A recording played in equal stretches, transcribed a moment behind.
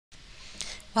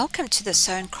Welcome to the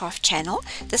Sew and Craft channel.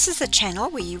 This is the channel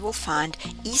where you will find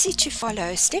easy to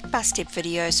follow step-by-step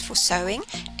videos for sewing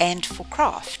and for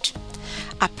craft.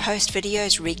 I post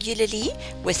videos regularly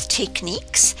with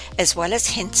techniques as well as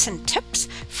hints and tips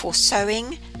for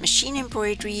sewing, machine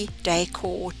embroidery,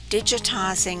 decor,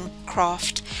 digitizing,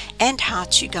 craft, and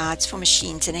how-to guides for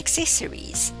machines and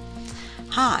accessories.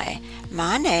 Hi,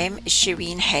 my name is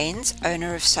Shireen Haynes,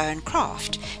 owner of Sew and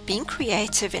Craft. Being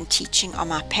creative and teaching are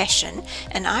my passion,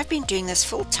 and I've been doing this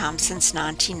full-time since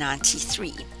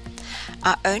 1993.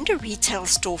 I owned a retail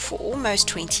store for almost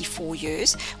 24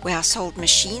 years where I sold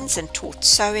machines and taught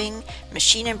sewing,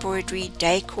 machine embroidery,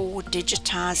 decor,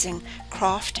 digitizing,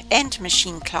 craft and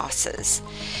machine classes.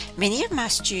 Many of my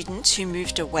students who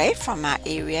moved away from my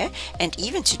area and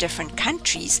even to different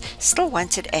countries still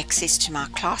wanted access to my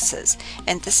classes,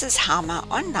 and this is how my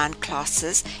online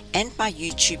classes and my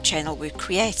YouTube channel were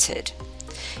created.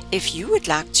 If you would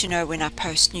like to know when I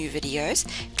post new videos,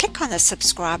 click on the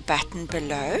subscribe button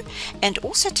below and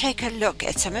also take a look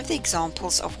at some of the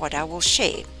examples of what I will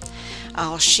share.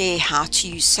 I'll share how to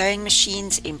use sewing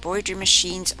machines, embroidery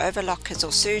machines, overlockers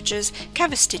or sergers,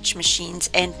 cover stitch machines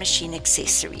and machine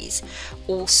accessories.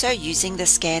 Also using the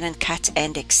scan and cut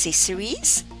and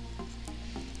accessories,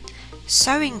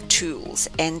 sewing tools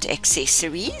and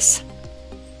accessories,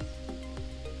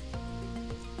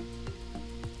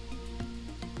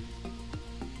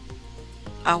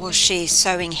 I will share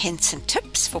sewing hints and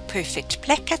tips for perfect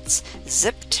plackets,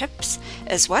 zip tips,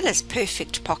 as well as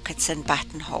perfect pockets and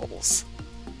buttonholes.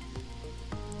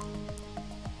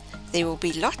 There will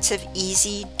be lots of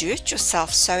easy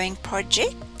do-it-yourself sewing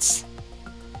projects.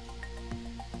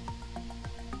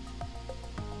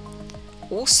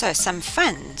 Also some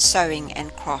fun sewing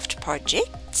and craft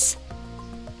projects.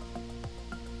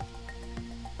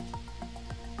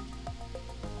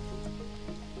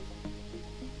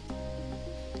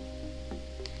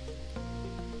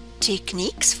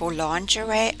 Techniques for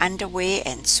lingerie, underwear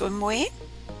and swimwear,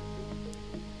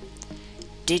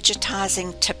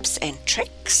 digitizing tips and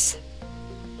tricks,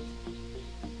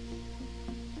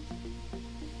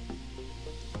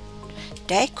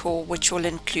 decor which will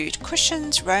include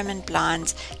cushions, Roman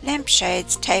blinds,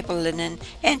 lampshades, table linen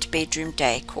and bedroom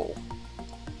decor.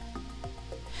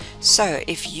 So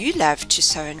if you love to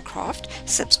sew and craft,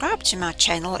 subscribe to my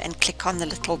channel and click on the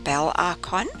little bell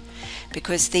icon,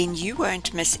 because then you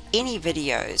won't miss any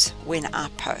videos when I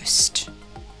post.